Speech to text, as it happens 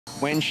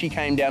When she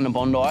came down to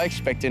Bondi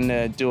expecting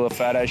to do a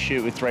photo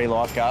shoot with 3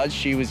 lifeguards,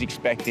 she was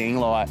expecting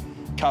like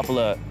a couple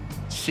of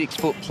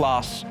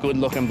 6-foot-plus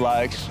good-looking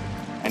blokes,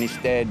 and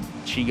instead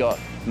she got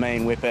me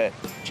and Whippet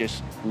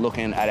just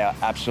looking at our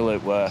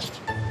absolute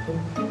worst.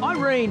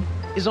 Irene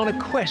is on a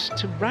quest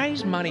to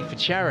raise money for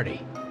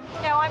charity.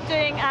 Now I'm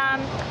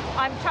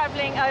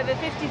travelling over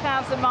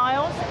 50,000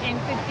 miles in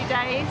 50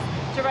 days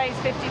to raise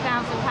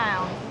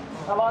 £50,000.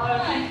 Hello.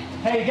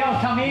 How you going?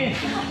 Come in.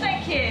 Oh,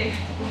 thank you.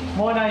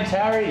 My name's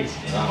Harries.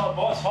 This is my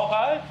boss,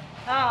 Hoppo.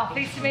 Oh,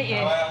 pleased to meet you.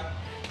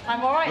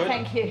 I'm all right,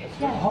 thank you.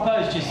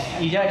 Hoppo's just,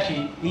 he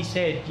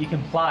said you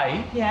can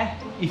play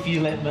if you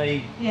let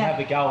me have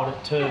a go at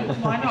it too.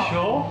 Why not?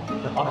 Sure?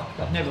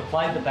 I've never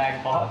played the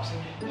bagpipes.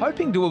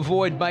 Hoping to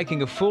avoid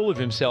making a fool of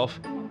himself,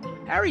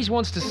 Harries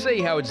wants to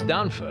see how it's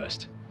done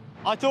first.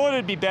 I thought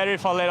it'd be better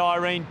if I let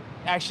Irene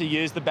actually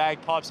use the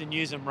bagpipes and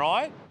use them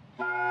right.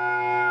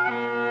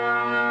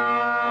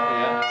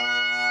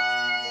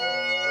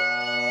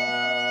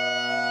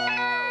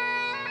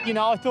 You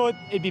know, I thought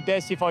it'd be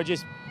best if I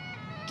just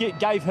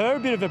gave her a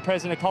bit of a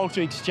present, a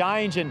culture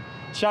exchange, and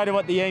showed her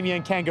what the emu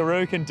and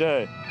kangaroo can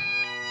do.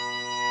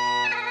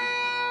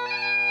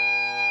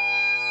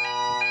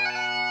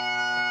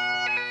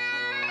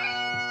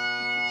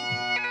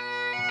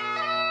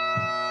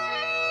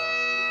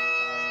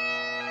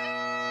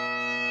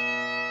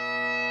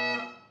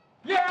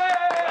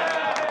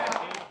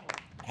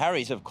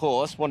 Harry's, of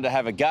course, wanted to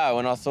have a go,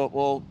 and I thought,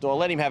 well, do I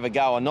let him have a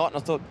go or not?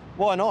 And I thought,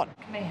 why not?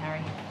 Come here,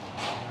 Harry.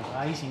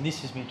 Amazing,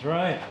 this is my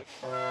dream.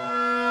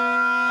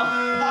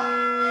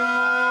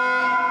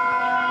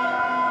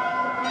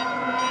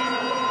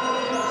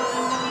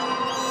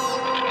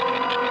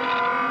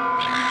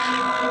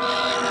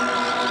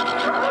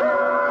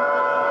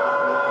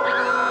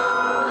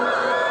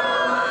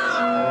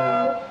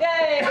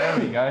 Yay! There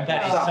we go.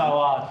 That is so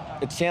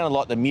hard. It sounded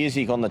like the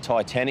music on the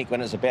Titanic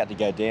when it was about to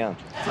go down.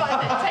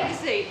 Take a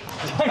seat.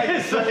 Take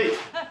a seat.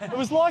 It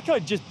was like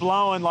I'd just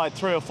blown like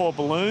 3 or 4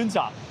 balloons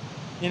up.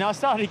 You know, I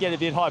started to get a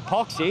bit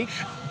hypoxic.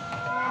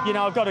 You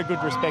know, I've got a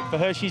good respect for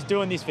her. She's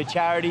doing this for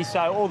charity, so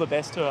all the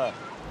best to her.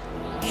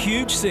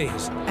 Huge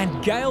seas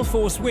and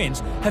gale-force winds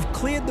have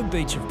cleared the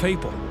beach of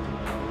people.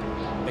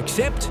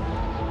 Except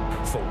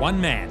for one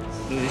man.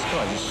 Look, this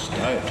guy's just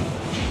stoked.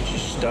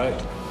 Just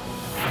stoked.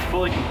 He's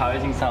fully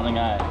composing something,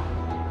 eh?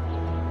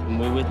 And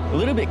we were a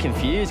little bit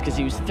confused because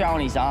he was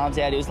throwing his arms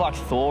out. He was like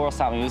Thor or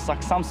something. He was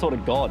like some sort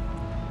of god.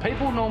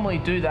 People normally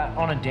do that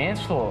on a dance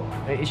floor.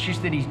 It's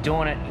just that he's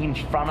doing it in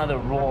front of the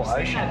raw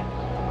ocean.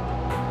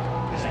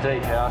 It's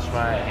deep house,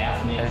 mate.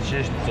 It's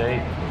just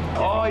deep.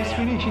 Oh, he's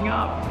finishing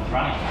up.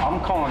 I'm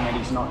calling that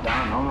he's not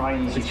done. I'm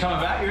ready. He's coming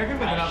back, you reckon,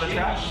 with another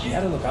track? He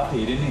had to look up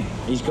here, didn't he?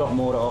 He's got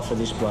more to offer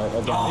this bloke.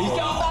 He's going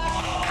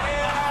back!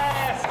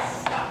 Yes!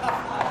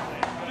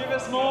 Give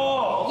us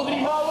more! Look at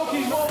him! Oh, look,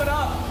 he's warming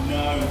up!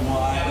 No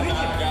way. Look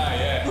at him!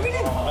 Yeah. Look at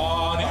him!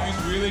 Oh, now he's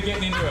really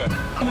getting into it.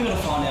 We're going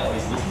to find out what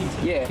he's listening to.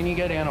 Yeah. Can you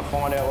go down and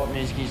find out what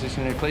music he's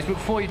listening to, please? But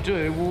before you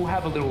do, we'll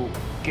have a little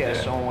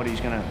guess on what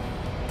he's going to...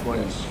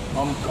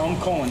 I'm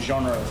calling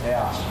genre of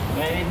house. I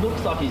mean, it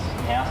looks like his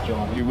house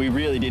genre. We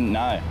really didn't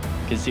know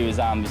because he was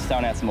just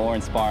throwing out some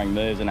awe-inspiring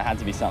moves and it had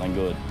to be something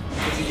good.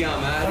 What's he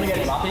going, man? Want to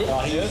get him up here?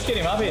 Let's get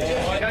him up here.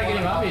 Go get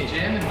him up here,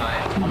 jamming, mate.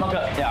 I'm not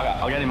gonna, yeah,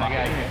 I'll get him up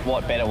here.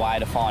 What better way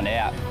to find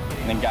out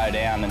than go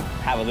down and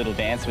have a little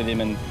dance with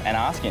him and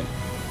ask him,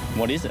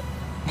 what is it?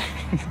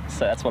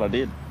 So that's what I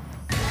did.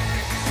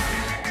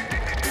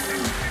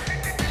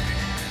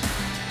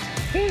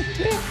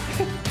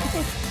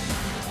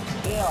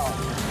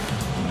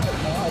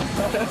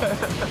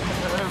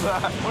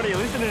 What are you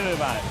listening to,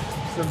 mate?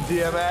 Some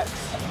DMX.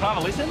 Can I have a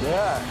listen?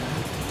 Yeah.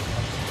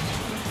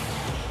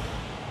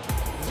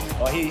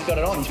 Oh, he's got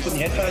it on. He's putting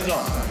the headphones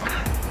on.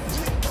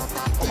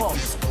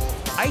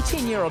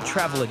 18-year-old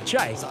traveller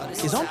Jake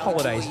is on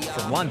holidays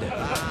from London.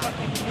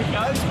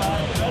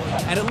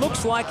 And it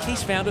looks like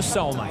he's found a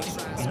soulmate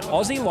in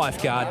Aussie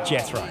lifeguard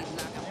Jethro.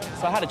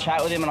 So I had a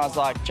chat with him and I was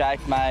like,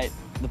 Jake, mate,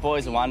 the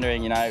boys are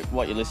wondering, you know,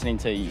 what you're listening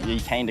to. You're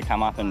keen to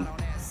come up and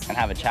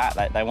have a chat.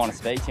 They want to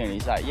speak to you. And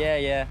he's like,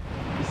 yeah.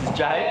 This is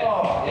Jake.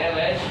 Oh, yeah,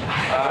 Ledge.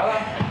 How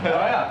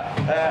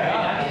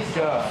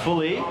are you?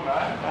 Fully.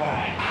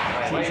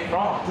 Where's he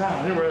from? Damn,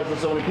 I didn't realise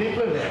there's so many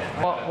people in there.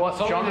 What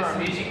genre of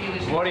music you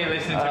listen to? What are you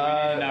listening to? We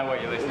need to know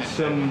what you're listening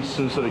to.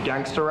 Some sort of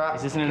gangster rap.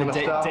 He's listening to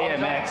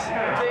DMX.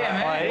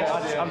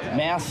 DMX?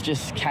 Mouse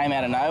just came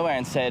out of nowhere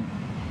and said,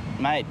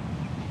 mate,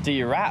 do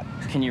you rap?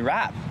 Can you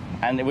rap?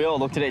 And we all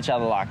looked at each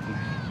other like,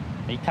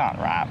 he can't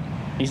rap.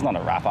 He's not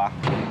a rapper.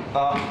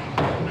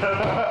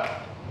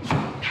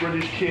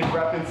 British kid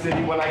rapping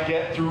city when I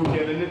get through,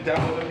 getting it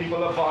down with the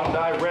people of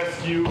Bondi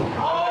Rescue.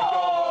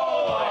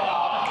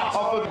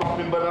 Off of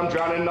dropping, but I'm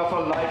drowning off a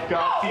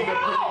lifeguard. See the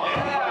pretty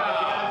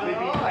they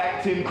be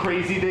acting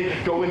crazy, they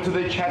go into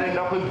the chatting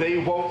up and they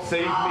won't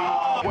save me.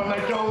 When I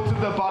go to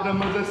the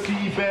bottom of the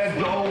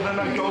seabed, low, then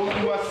I go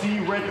through, I see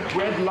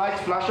red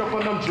lights flash up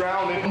and I'm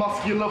drowning.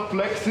 Muscular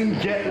flexing,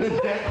 get the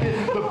deck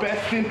is the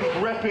best in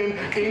repping.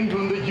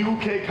 England, the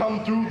UK,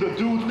 come through, the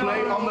dudes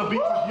play on the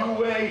beach with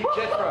UA.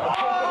 Jethro.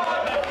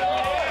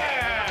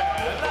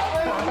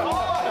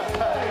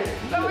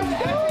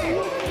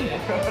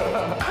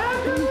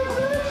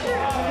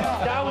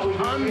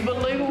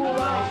 Unbelievable, mate.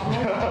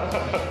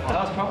 That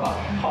was proper.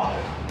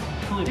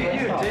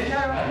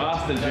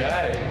 Master J.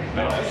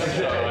 Master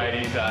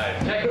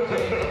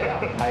J.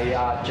 Hey,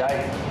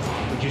 Jake,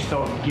 we just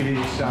thought we'd give you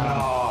this.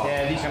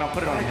 Yeah, this. Can I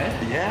put it on your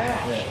head?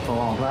 Yeah. Come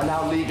on. Can I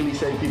now legally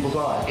save people's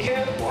lives?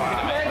 It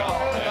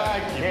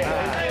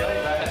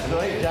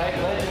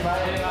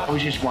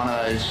was just one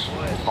of those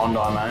Bondi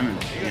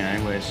moments, you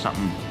know, where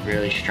something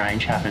really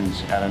strange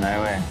happens out of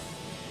nowhere.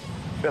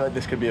 I feel like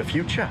this could be a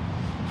future.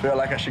 I feel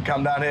like I should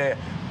come down here,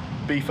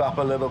 beef up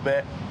a little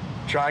bit,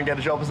 try and get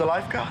a job as a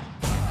lifeguard.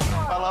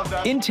 I love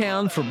that. In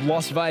town from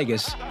Las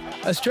Vegas,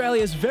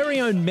 Australia's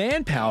very own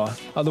Manpower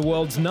are the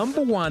world's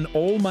 #1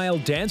 all-male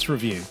dance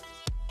review.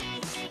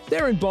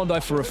 They're in Bondi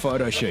for a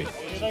photo shoot.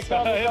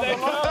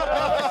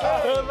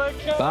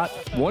 But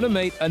want to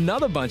meet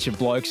another bunch of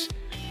blokes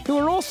who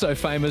are also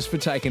famous for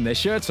taking their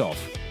shirts off,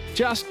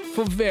 just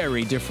for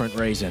very different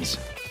reasons.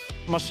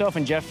 Myself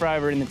and Jeffro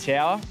were in the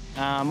tower.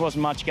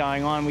 Wasn't much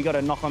going on. We got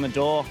a knock on the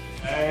door.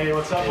 Hey,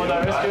 what's up, Bondi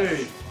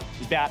Rescue?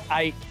 About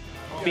 8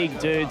 big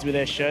dudes with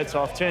their shirts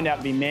off. Turned out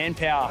to be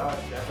Manpower.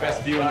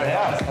 Best view in the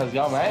house. How's it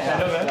going, mate?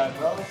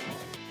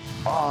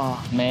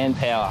 Oh,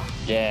 Manpower,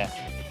 yeah.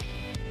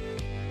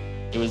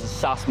 It was a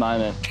sus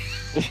moment.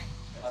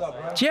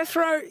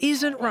 Jethro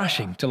isn't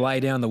rushing to lay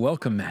down the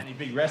welcome mat.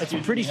 It's a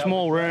pretty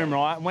small room,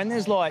 right? When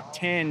there's like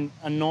 10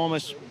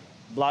 enormous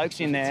blokes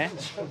in there,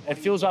 it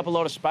fills up a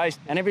lot of space.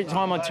 And every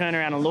time I turn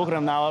around and look at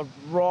them, they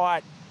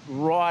were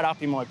right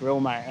up in my grill,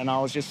 mate. And I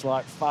was just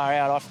like, far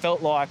out. I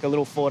felt like a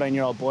little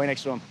 14-year-old boy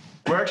next to them.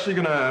 We're actually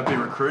going to be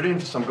recruiting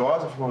for some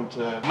guys if you want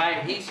to.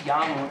 Mate, he's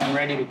young and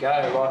ready to go.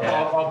 Like,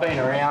 I've been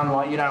around,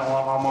 like, you don't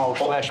want my old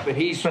flesh, but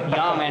he's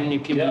young and you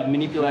can be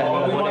manipulated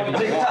or whatever.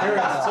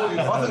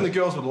 I think the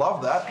girls would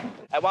love that.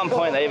 At one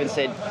point, they even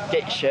said,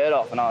 get your shirt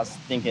off. And I was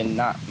thinking,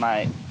 nah,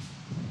 mate,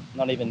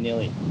 not even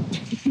nearly.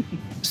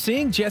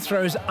 Seeing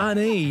Jethro's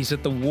unease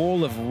at the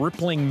wall of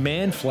rippling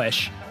man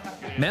flesh,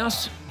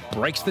 Mouse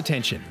breaks the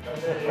tension.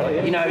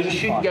 You know, you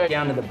should go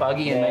down to the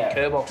buggy and make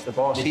Kerbox the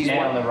boss. He's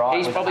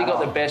probably got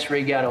the best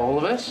rig out of all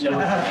of us.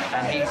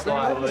 And he's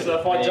like... So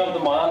if I jumped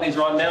in my undies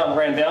right now and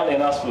ran down there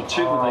and asked for a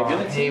tube, would they give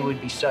it? He would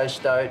be so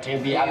stoked. He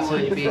would be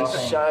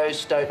so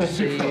stoked to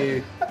see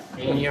you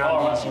in your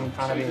undies in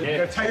front of him.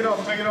 Yeah, take it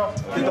off, take it off.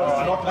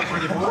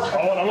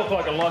 I want to look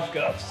like a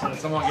lifeguard so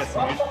someone gets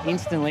me.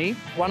 Instantly,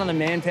 one of the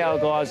Manpower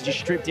guys just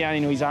stripped down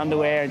into his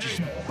underwear and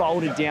just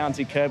bolted down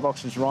to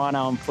Kerbox's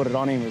rhino and put it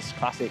on him. It was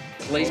classic.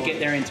 Please get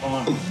there in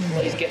time.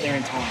 Please get there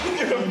in time.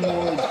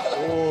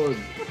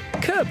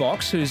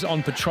 Kerbox, who's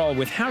on patrol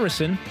with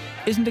Harrison,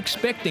 isn't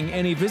expecting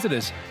any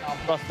visitors.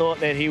 I thought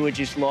that he would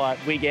just like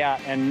wig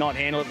out and not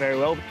handle it very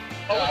well.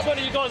 Oh, which one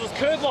of you guys is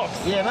Kerbox?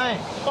 Yeah, mate.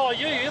 Oh,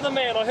 you're the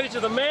man. I heard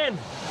you're the man.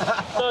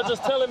 So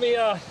just telling me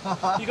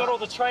you got all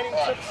the training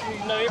trips,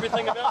 you know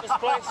everything about this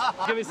place.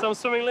 Give me some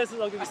swimming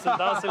lessons, I'll give you some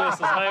dancing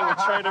lessons. Hey, we're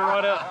training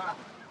right out.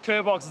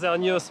 Kerbox is our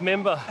newest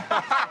member.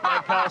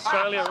 Manpower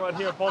Australia right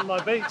here at Bondi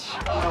Beach.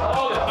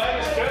 Oh, the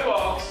famous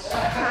Kerbox.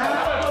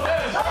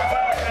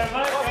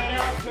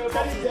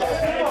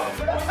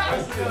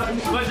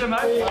 Pleasure,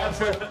 mate.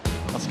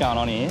 What's going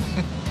on here?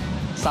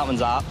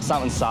 Something's up,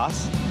 something's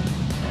sus.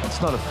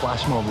 It's not a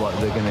flash mob like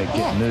they're going to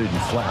get nude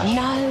and flash.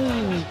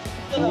 No!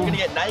 We're going to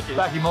get naked.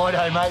 Back in my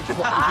day, mate, if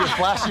you're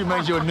flashing, it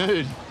means you're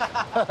nude.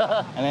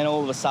 And then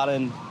all of a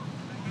sudden,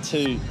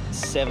 2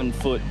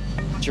 7-foot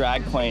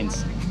drag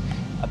queens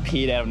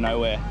appeared out of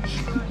nowhere.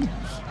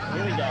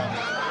 Here we go.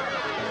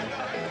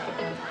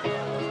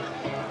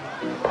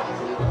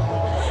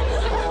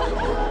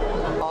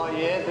 Oh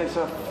yeah, there's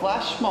a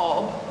flash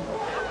mob.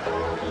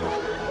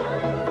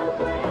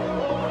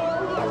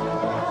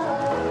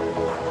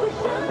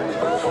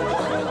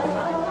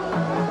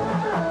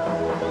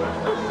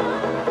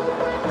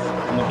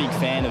 I'm a big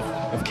fan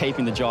of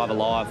keeping the drive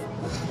alive.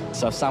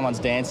 So if someone's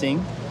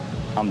dancing,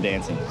 I'm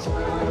dancing.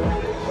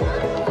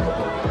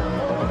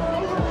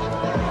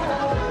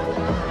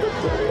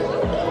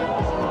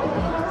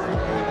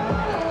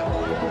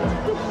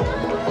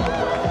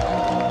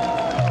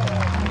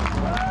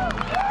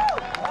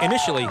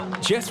 Initially,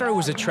 Jethro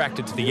was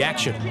attracted to the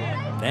action.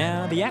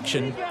 Now the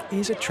action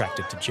is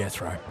attracted to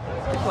Jethro.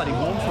 It's bloody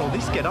warm for all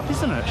this get-up,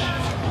 isn't it?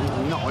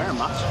 I'm not wearing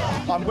much.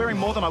 I'm wearing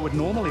more than I would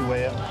normally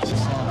wear.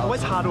 It's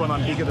always harder when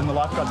I'm bigger than the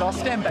lifeguards. I'll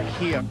stand back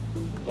here.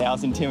 Yeah, I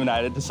was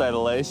intimidated, to say the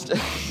least.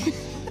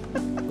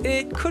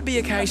 It could be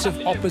a case of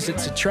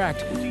opposites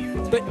attract,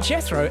 but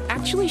Jethro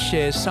actually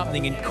shares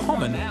something in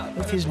common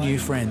with his new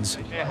friends.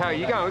 Yeah, how are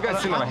you going? We've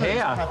got similar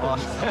hair.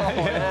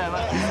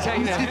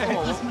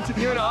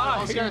 You and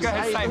I, we've got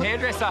the same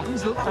hairdresser.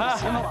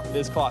 It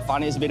was quite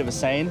funny. It was a bit of a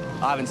scene.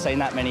 I haven't seen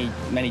that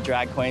many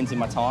drag queens in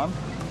my time.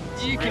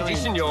 You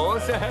condition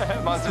yours.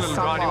 Mine's a little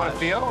dry. Do you want to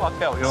feel? I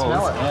felt yours.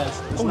 Smell it.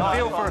 Yes.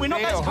 We're not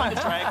those kind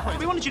of drag queens.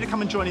 We wanted you to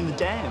come and join in the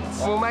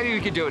dance. Well, maybe we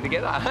could do it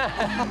together.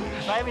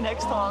 Maybe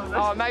next time.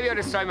 Oh, maybe I'll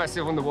just throw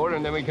myself in the water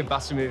and then we can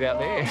bust a move out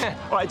there.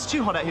 All right, it's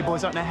too hot out here,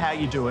 boys. I don't know how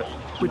you do it.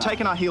 We're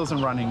taking our heels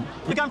and running.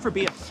 We're going for a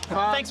beer.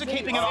 Thanks for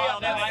keeping an eye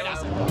on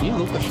us. You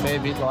look a fair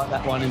bit like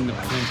that one in the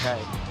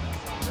cave.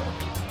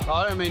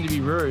 I don't mean to be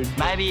rude.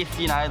 Maybe if,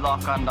 you know,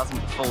 Lifeguarding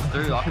doesn't fall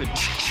through, I could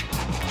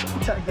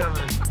take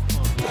over.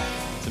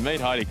 To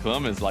meet Heidi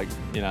Klum is like,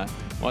 you know,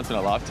 once in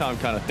a lifetime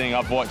kind of thing.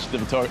 I've watched the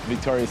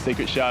Victoria's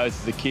Secret shows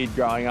as a kid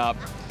growing up.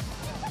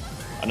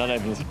 And not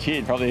even as a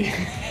kid, probably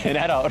an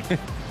adult.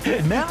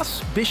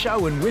 Mouse,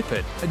 Bisho and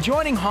Whippet are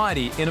joining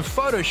Heidi in a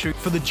photo shoot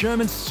for the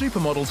German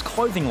supermodel's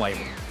clothing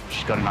label.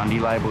 She's got an undie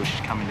label, she's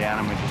coming down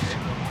and we're just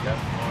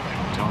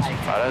doing some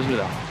photos with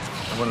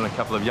her. I wanted a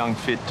couple of young,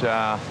 fit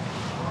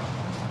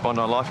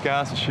Bondi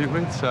lifeguards to shoot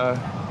with, so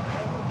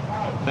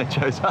they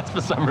chose us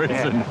for some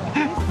reason.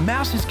 Yeah.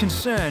 Mouse is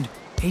concerned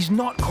he's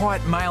not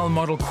quite male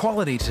model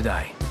quality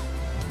today.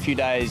 A few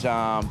days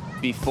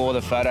before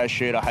the photo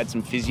shoot, I had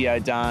some physio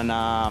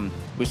done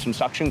with some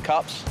suction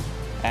cups,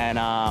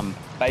 and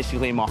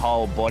basically my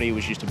whole body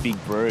was just a big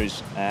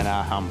bruise, and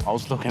I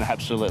was looking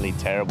absolutely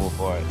terrible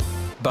for it.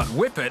 But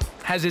Whippet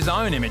has his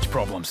own image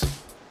problems.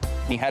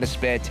 He had a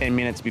spare 10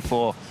 minutes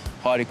before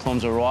Heidi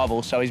Klum's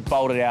arrival, so he's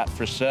bolted out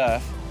for a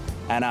surf,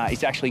 and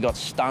he's actually got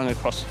stung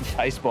across the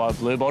face by a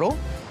blue bottle.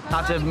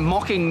 After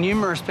mocking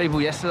numerous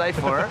people yesterday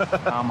for it,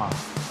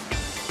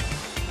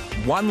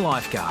 One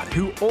lifeguard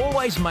who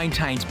always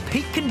maintains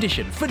peak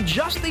condition for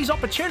just these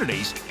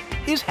opportunities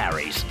is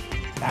Harries.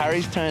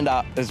 Harry's turned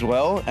up as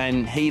well,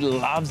 and he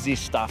loves this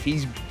stuff.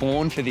 He's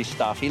born for this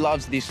stuff. He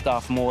loves this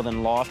stuff more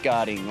than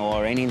lifeguarding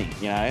or anything,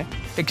 you know?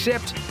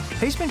 Except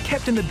he's been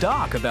kept in the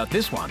dark about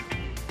this one.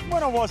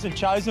 When I wasn't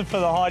chosen for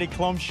the Heidi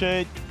Klum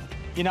shoot,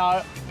 you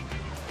know,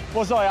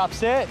 was I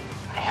upset?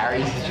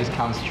 Harry's has just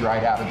come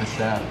straight out of the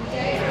surf.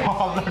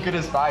 Oh, look at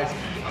his face.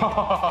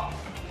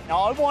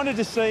 I wanted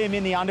to see him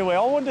in the underwear.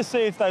 I wanted to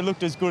see if they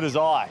looked as good as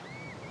I.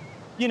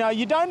 You know,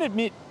 you don't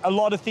admit a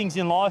lot of things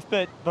in life,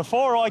 but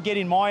before I get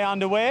in my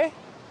underwear,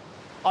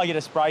 I get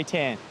a spray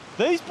tan.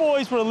 These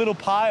boys were a little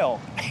pale.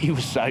 He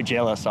was so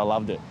jealous, I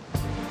loved it.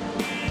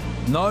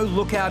 No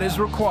lookout is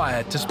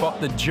required to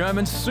spot the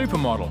German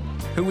supermodel,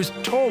 who is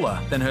taller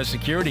than her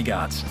security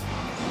guards.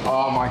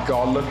 Oh my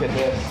God, look at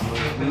this.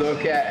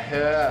 Look at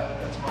her.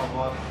 That's my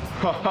wife.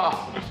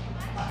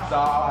 So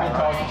I've been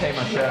told to keep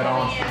my shirt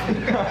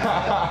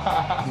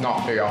on.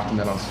 Not very often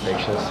that I'm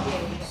speechless.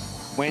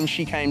 When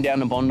she came down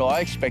to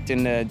Bondi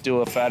expecting to do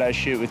a photo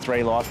shoot with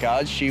 3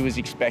 lifeguards, she was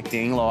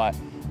expecting like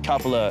a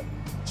couple of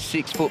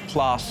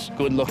 6-foot-plus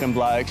good-looking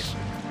blokes,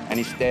 and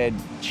instead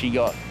she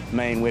got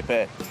me and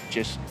Whippet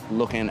just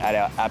looking at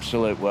our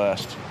absolute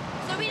worst.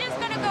 So we're just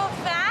gonna go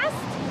fast,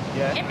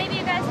 yeah. And maybe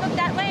you guys look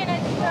that way and I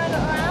can turn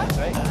around.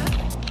 Right.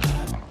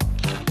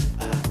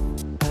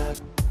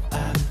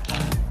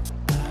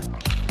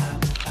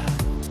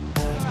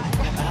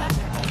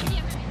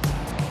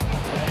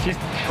 just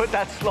put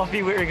that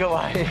sloppy wig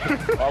away.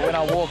 When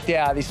I walked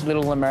out, this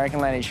little American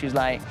lady, she was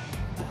like,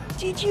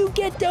 "Did you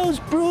get those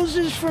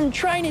bruises from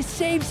trying to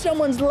save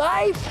someone's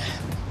life?"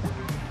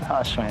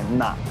 I just went,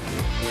 nah.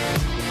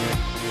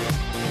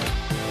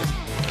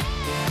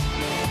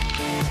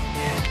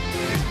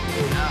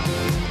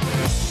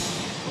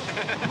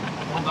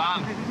 Well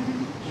done.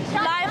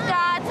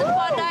 Lifeguards in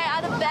Bondi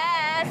are the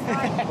best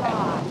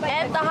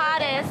and the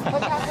hardest.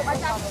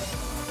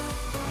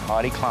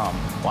 Heidi Klum,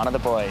 one of the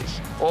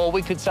boys. Or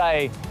we could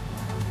say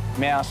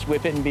Mouse,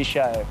 Whippet and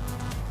Bisho,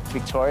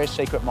 Victoria's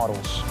Secret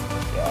models.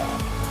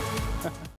 Yeah.